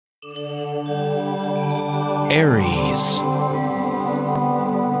Aries.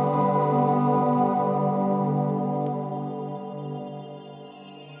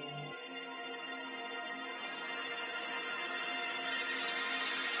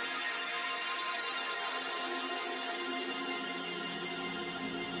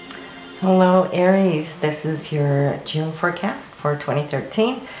 Hello Aries, this is your June forecast for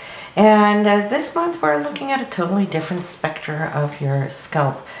 2013, and this month we're looking at a totally different spectrum of your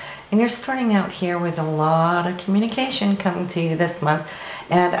scope, and you're starting out here with a lot of communication coming to you this month,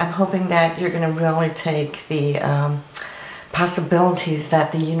 and I'm hoping that you're going to really take the possibilities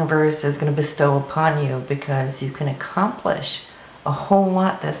that the universe is going to bestow upon you, because you can accomplish a whole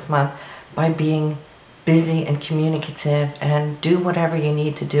lot this month by being busy and communicative and do whatever you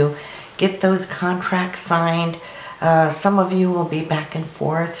need to do. Get those contracts signed. Some of you will be back and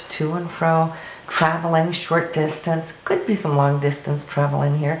forth, to and fro, traveling short distance. Could be some long distance travel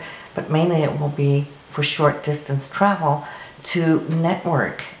in here, but mainly it will be for short distance travel to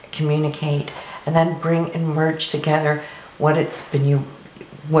network, communicate, and then bring and merge together what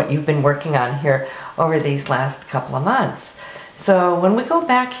you've been working on here over these last couple of months. So when we go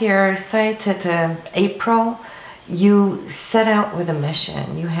back here, say to April, you set out with a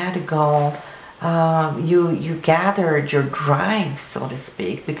mission. You had a goal. You gathered your drive, so to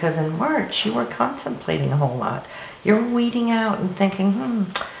speak, because in March you were contemplating a whole lot. You're weeding out and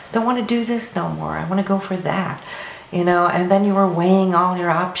thinking, don't want to do this no more. I want to go for that, and then you were weighing all your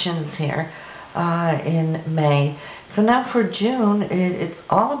options here in May. So now for June, it's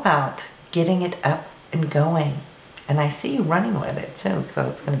all about getting it up and going. And I see you running with it too, so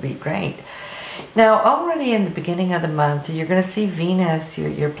it's going to be great. Now, already in the beginning of the month, you're going to see Venus,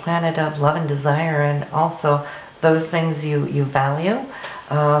 your planet of love and desire, and also those things you value,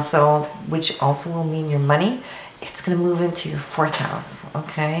 which also will mean your money. It's going to move into your 4th house,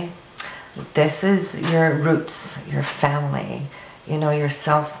 okay? This is your roots, your family, your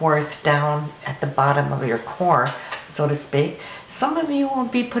self-worth down at the bottom of your core, so to speak. Some of you will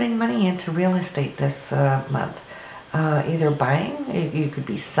be putting money into real estate this month. Either buying, you could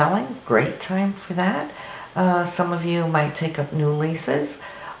be selling, great time for that. Some of you might take up new leases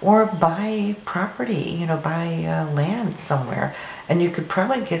or buy property, buy land somewhere. And you could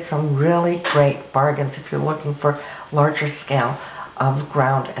probably get some really great bargains if you're looking for larger scale of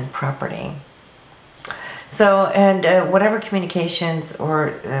ground and property. So, and whatever communications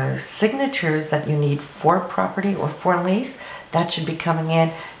or signatures that you need for property or for lease, that should be coming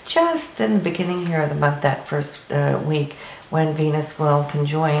in just in the beginning here of the month, that first week when Venus will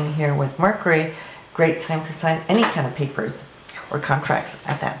conjoin here with Mercury. Great time to sign any kind of papers or contracts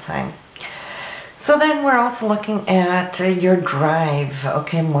at that time. So then we're also looking at your drive.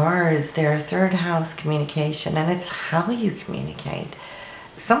 Okay, Mars, their 3rd house communication, and it's how you communicate.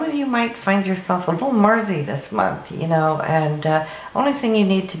 Some of you might find yourself a little Marsy this month, and only thing you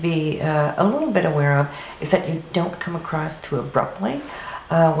need to be a little bit aware of is that you don't come across too abruptly,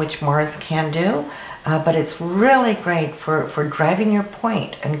 which Mars can do, but it's really great for driving your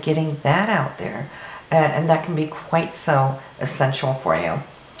point and getting that out there, and that can be quite so essential for you.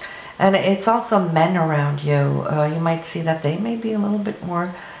 And it's also men around you. You might see that they may be a little bit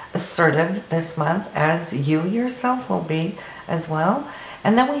more assertive this month, as you yourself will be as well.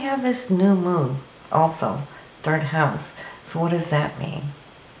 And then we have this new moon also, 3rd house. So what does that mean?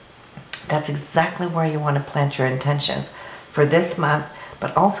 That's exactly where you want to plant your intentions for this month,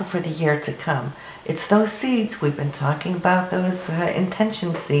 but also for the year to come. It's those seeds we've been talking about, those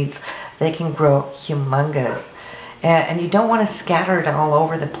intention seeds. They can grow humongous. And you don't want to scatter it all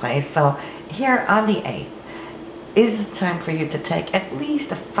over the place. So here on the 8th is the time for you to take at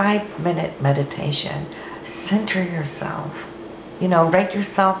least a 5-minute meditation. Center yourself. Write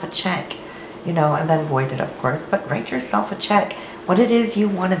yourself a check, and then void it, of course, but write yourself a check. What it is you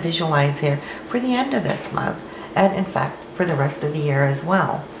want to visualize here for the end of this month, and in fact, for the rest of the year as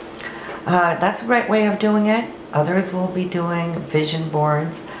well. That's a great way of doing it. Others will be doing vision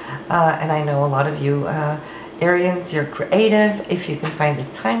boards, and I know a lot of you Arians, you're creative if you can find the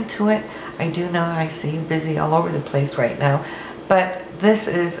time to it. I do know I see you busy all over the place right now, but this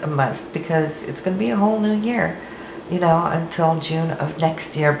is a must because it's going to be a whole new year. Until June of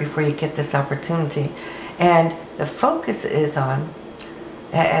next year before you get this opportunity. And the focus is on,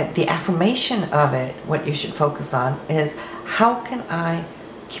 the affirmation of it, what you should focus on is, how can I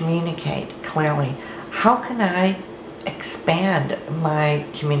communicate clearly? How can I expand my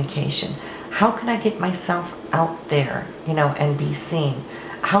communication? How can I get myself out there, and be seen?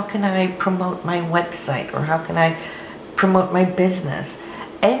 How can I promote my website, or how can I promote my business?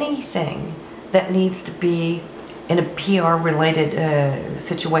 Anything that needs to be in a PR related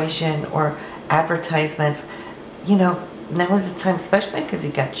situation or advertisements, you know, now is the time, especially because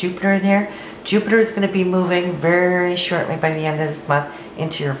you got Jupiter there. Jupiter is going to be moving very shortly by the end of this month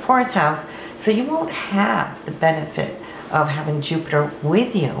into your 4th house. So you won't have the benefit of having Jupiter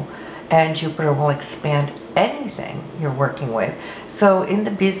with you, and Jupiter will expand anything you're working with. So in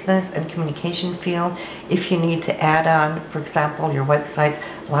the business and communication field, if you need to add on, for example, your website's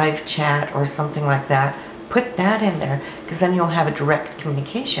live chat or something like that, put that in there, because then you'll have a direct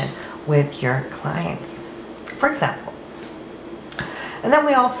communication with your clients, for example. And then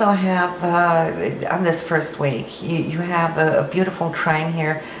we also have, on this first week, you have a beautiful trine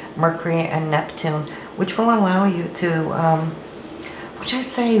here, Mercury and Neptune, which will allow you to, which I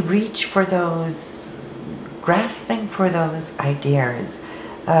say, reach for those, grasping for those ideas,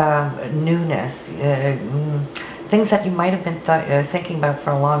 newness, things that you might have been thinking about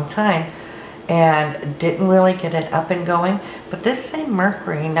for a long time and didn't really get it up and going. But this same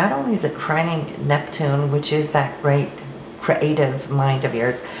Mercury, not only is it trining Neptune, which is that great creative mind of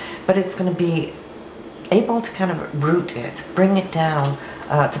yours, but it's going to be able to kind of root it, bring it down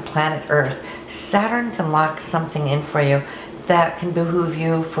to planet Earth. Saturn can lock something in for you that can behoove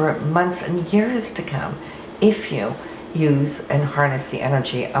you for months and years to come if you use and harness the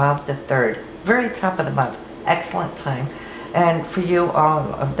energy of the 3rd, very top of the month. Excellent time. And for you,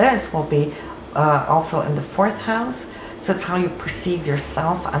 all of this will be also in the 4th house. So it's how you perceive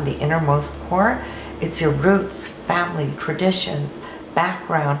yourself on the innermost core. It's your roots, family, traditions,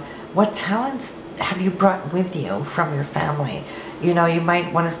 background. What talents have you brought with you from your family? You know, you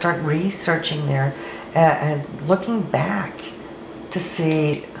might want to start researching there and looking back to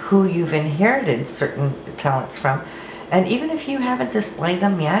see who you've inherited certain talents from. And even if you haven't displayed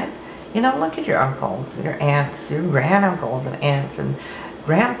them yet, you know, look at your uncles, your aunts, your granduncles and aunts and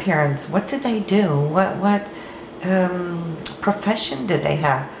grandparents. What did they do? What profession did they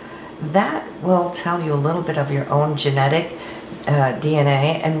have? That will tell you a little bit of your own genetic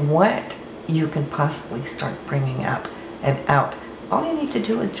DNA and what you can possibly start bringing up and out. All you need to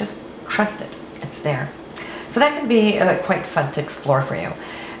do is just trust it. It's there. So that can be quite fun to explore for you.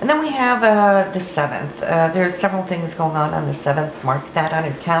 And then we have the 7th. There's several things going on the 7th. Mark that on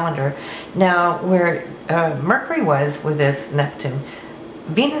your calendar. Now, where Mercury was with this Neptune,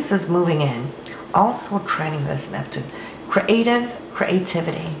 Venus is moving in, also trining this Neptune.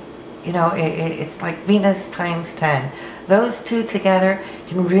 Creativity. You know, it's like Venus times 10. Those two together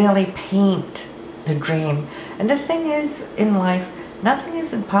can really paint the dream. And the thing is, in life, nothing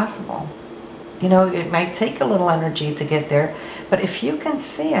is impossible. You know, it might take a little energy to get there, but if you can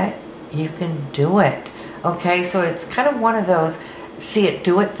see it, you can do it. Okay, so it's kind of one of those see it,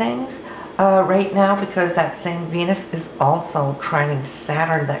 do it things right now, because that same Venus is also trining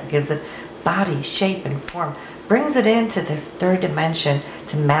Saturn that gives it body, shape, and form. Brings it into this 3rd dimension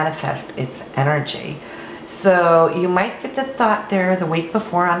to manifest its energy. So you might get the thought there the week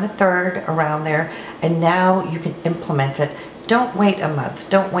before on the 3rd, around there, and now you can implement it. Don't wait a month.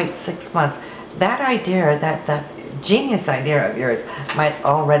 Don't wait 6 months. That idea, that genius idea of yours might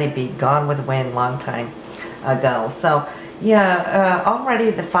already be gone with the wind long time ago. So yeah,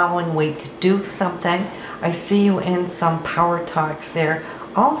 already the following week, do something. I see you in some power talks there.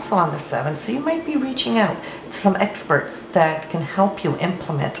 Also on the 7th, so you might be reaching out to some experts that can help you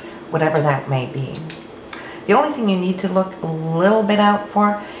implement whatever that may be. The only thing you need to look a little bit out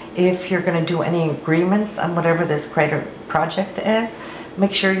for, if you're going to do any agreements on whatever this greater project is,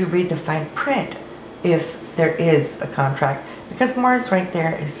 make sure you read the fine print if there is a contract, because Mars right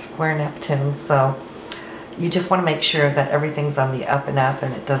there is square Neptune, so you just want to make sure that everything's on the up and up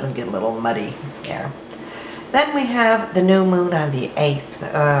and it doesn't get a little muddy there. Then we have the new moon on the 8th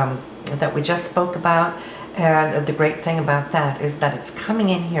that we just spoke about, and the great thing about that is that it's coming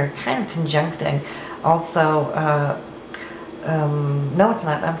in here kind of conjuncting also, no it's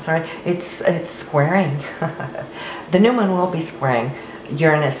not, I'm sorry, it's squaring. The new moon will be squaring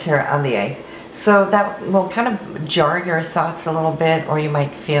Uranus here on the 8th. So that will kind of jar your thoughts a little bit, or you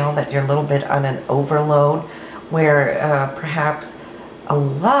might feel that you're a little bit on an overload where perhaps a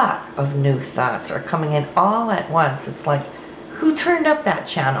lot of new thoughts are coming in all at once. It's like, who turned up that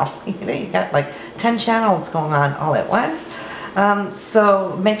channel? You know, you got like 10 channels going on all at once.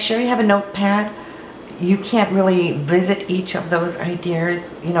 So make sure you have a notepad. You can't really visit each of those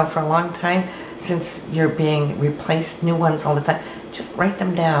ideas, you know, for a long time, since you're being replaced, new ones all the time. Just write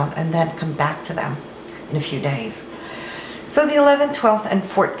them down and then come back to them in a few days. So the 11th, 12th, and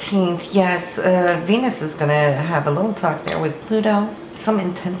 14th, yes, Venus is going to have a little talk there with Pluto. Some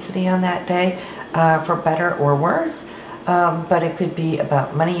intensity on that day, for better or worse. but it could be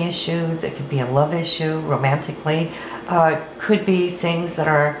about money issues, it could be a love issue, romantically, could be things that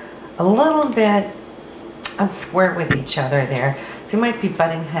are a little bit unsquare with each other there. So you might be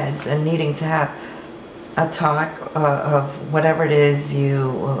butting heads and needing to have a talk of whatever it is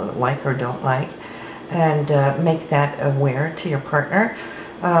you like or don't like, and make that aware to your partner.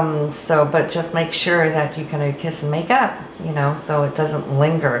 But just make sure that you kind of kiss and make up, you know, so it doesn't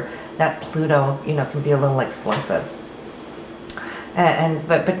linger. That Pluto, you know, can be a little explosive.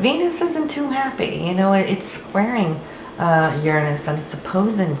 But Venus isn't too happy, you know, it's squaring Uranus, and it's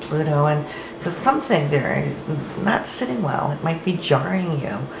opposing Pluto, and so something there is not sitting well. It might be jarring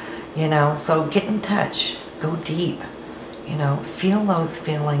you, you know, so get in touch, go deep, you know, feel those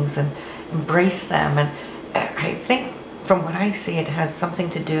feelings and embrace them. And I think from what I see, it has something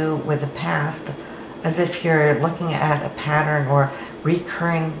to do with the past, as if you're looking at a pattern or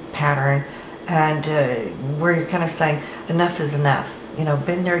recurring pattern, and where you're kind of saying, enough is enough, you know,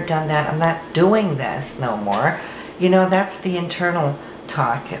 been there, done that, I'm not doing this no more. You know, that's the internal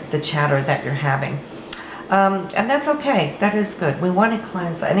talk, the chatter that you're having. And that's okay. That is good. We want to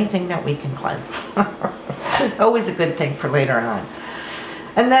cleanse anything that we can cleanse. Always a good thing for later on.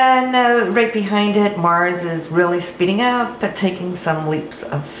 And then right behind it, Mars is really speeding up, but taking some leaps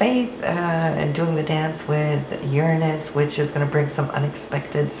of faith and doing the dance with Uranus, which is going to bring some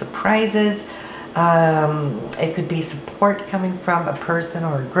unexpected surprises. It could be support coming from a person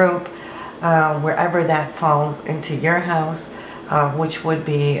or a group, wherever that falls into your house, which would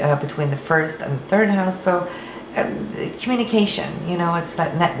be between the 1st and the 3rd house. So communication, you know, it's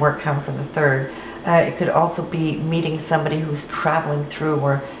that network house in the 3rd. It could also be meeting somebody who's traveling through,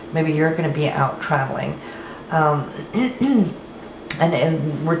 or maybe you're going to be out traveling.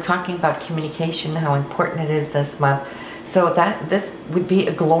 And we're talking about communication, how important it is this month. So this would be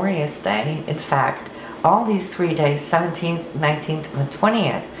a glorious day. In fact, all these 3 days, 17th, 19th, and the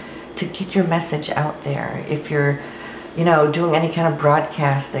 20th, to get your message out there. If you're, you know, doing any kind of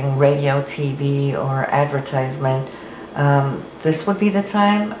broadcasting, radio, TV, or advertisement, this would be the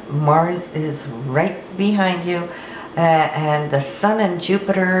time. Mars is right behind you, and the Sun and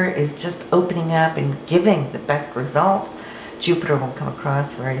Jupiter is just opening up and giving the best results. Jupiter will come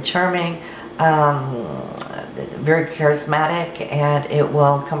across very charming, very charismatic, and it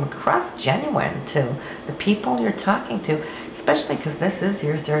will come across genuine to the people you're talking to, especially because this is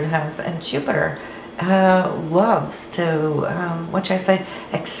your 3rd house, and Jupiter loves to, what should I say,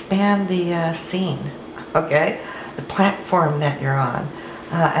 expand the scene, okay? The platform that you're on,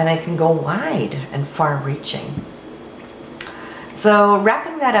 and it can go wide and far-reaching. So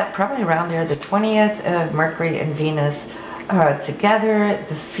wrapping that up, probably around there, the 20th, Mercury and Venus together,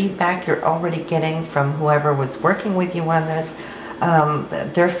 the feedback you're already getting from whoever was working with you on this,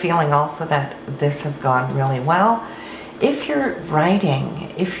 they're feeling also that this has gone really well. If you're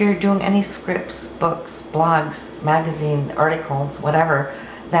writing, if you're doing any scripts, books, blogs, magazine, articles, whatever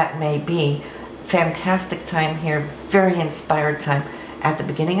that may be, fantastic time here, very inspired time at the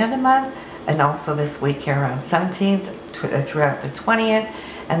beginning of the month, and also this week here around 17th throughout the 20th,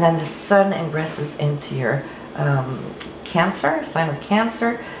 and then the Sun ingresses into your Cancer, sign of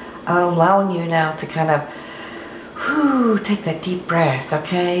Cancer, allowing you now to kind of take that deep breath,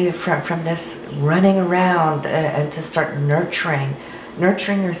 okay, from this running around, and to start nurturing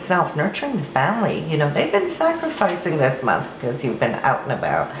yourself, nurturing the family. You know, they've been sacrificing this month because you've been out and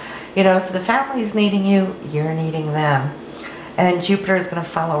about. You know, so the family's needing you, you're needing them. And Jupiter is going to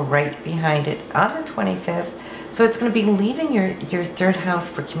follow right behind it on the 25th. So it's going to be leaving your 3rd house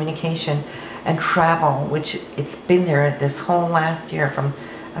for communication and travel, which it's been there this whole last year from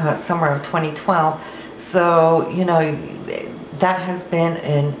summer of 2012. So, you know, that has been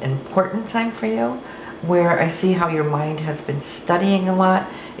an important time for you, where I see how your mind has been studying a lot.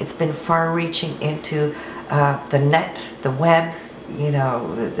 It's been far-reaching into the net, the webs, you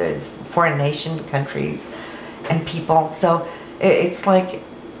know, the foreign nation, countries, and people. So it's like,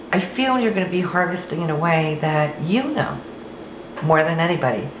 I feel you're going to be harvesting in a way that you know more than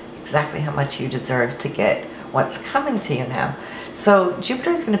anybody exactly how much you deserve to get what's coming to you now. So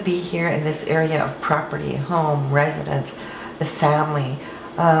Jupiter is going to be here in this area of property, home, residence, the family,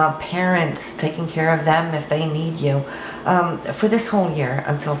 parents, taking care of them if they need you, for this whole year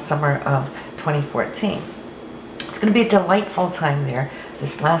until summer of 2014. It's going to be a delightful time there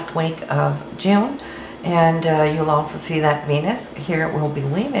this last week of June. And you'll also see that Venus here will be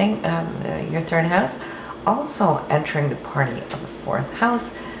leaving your 3rd house, also entering the party of the 4th house,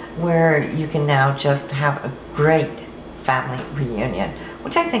 where you can now just have a great family reunion,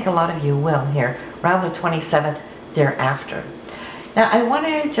 which I think a lot of you will here around the 27th thereafter. Now, I want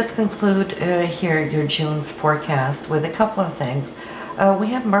to just conclude here your June's forecast with a couple of things. We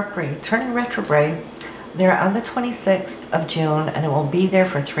have Mercury turning retrograde. They're on the 26th of June, and it will be there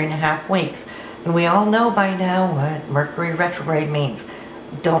for 3.5 weeks. And we all know by now what Mercury retrograde means.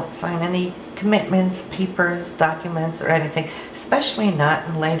 Don't sign any commitments, papers, documents, or anything, especially not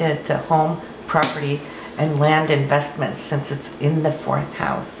related to home, property, and land investments, since it's in the 4th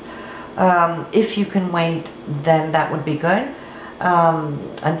house. If you can wait, then that would be good.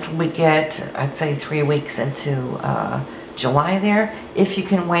 Until we get, I'd say, 3 weeks into July there. If you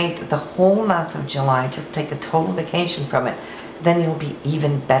can wait the whole month of July, just take a total vacation from it, then you'll be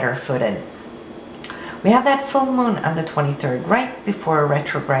even better footed. We have that full moon on the 23rd, right before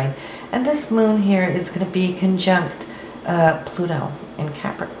retrograde, and this moon here is going to be conjunct Pluto in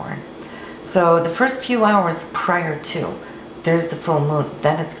Capricorn. So the first few hours prior to, there's the full moon,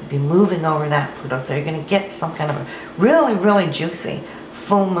 then it's going to be moving over that Pluto, so you're going to get some kind of a really, really juicy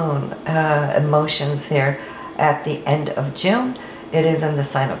full moon emotions here at the end of June. It is in the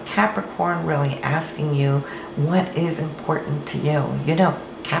sign of Capricorn, really asking you what is important to you. You know,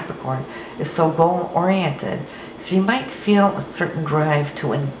 Capricorn is so goal-oriented, so you might feel a certain drive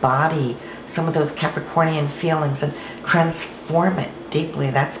to embody some of those Capricornian feelings and transform it deeply.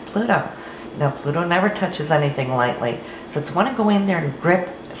 That's Pluto. Now, Pluto never touches anything lightly, so it's want to go in there and grip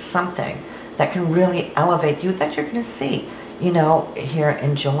something that can really elevate you, that you're going to see, you know, here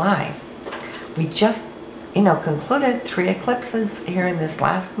in July. We just, you know, concluded 3 eclipses here in this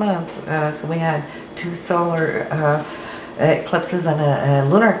last month. So we had 2 solar eclipses and a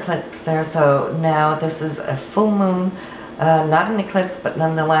lunar eclipse there. So now this is a full moon, not an eclipse, but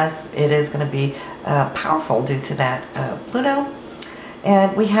nonetheless it is going to be powerful due to that Pluto.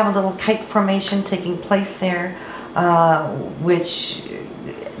 And we have a little kite formation taking place there, which,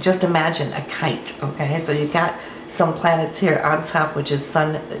 just imagine a kite, okay? So you've got some planets here on top, which is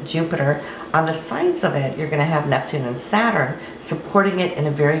Sun, Jupiter. On the sides of it, you're going to have Neptune and Saturn supporting it in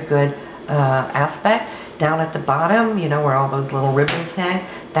a very good aspect. Down at the bottom, you know, where all those little ribbons hang,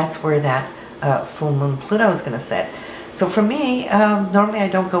 that's where that full moon Pluto is going to sit. So for me, normally I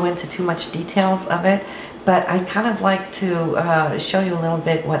don't go into too much details of it, but I kind of like to show you a little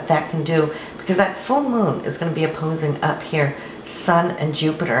bit what that can do, because that full moon is going to be opposing up here Sun and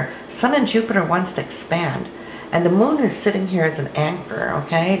Jupiter. Sun and Jupiter wants to expand, and the moon is sitting here as an anchor,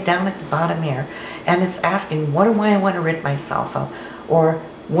 okay, down at the bottom here, and it's asking, what do I want to rid myself of? Or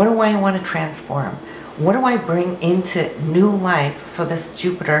what do I want to transform? What do I bring into new life so this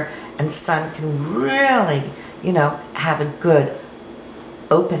Jupiter and Sun can really, you know, have a good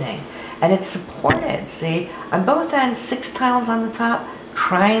opening? And it's supported, see, on both ends, 6 tiles on the top,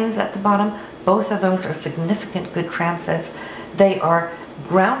 trines at the bottom. Both of those are significant good transits. They are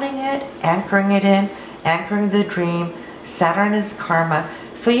grounding it, anchoring it in, anchoring the dream. Saturn is karma.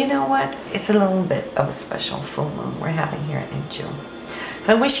 So you know what? It's a little bit of a special full moon we're having here in June.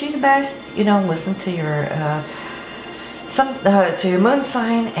 So I wish you the best. You know, listen to your to your moon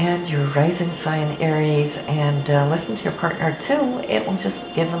sign and your rising sign, Aries, and listen to your partner too. It will just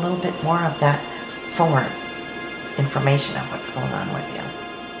give a little bit more of that fuller information of what's going on with you.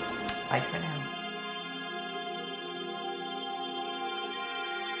 Bye for now.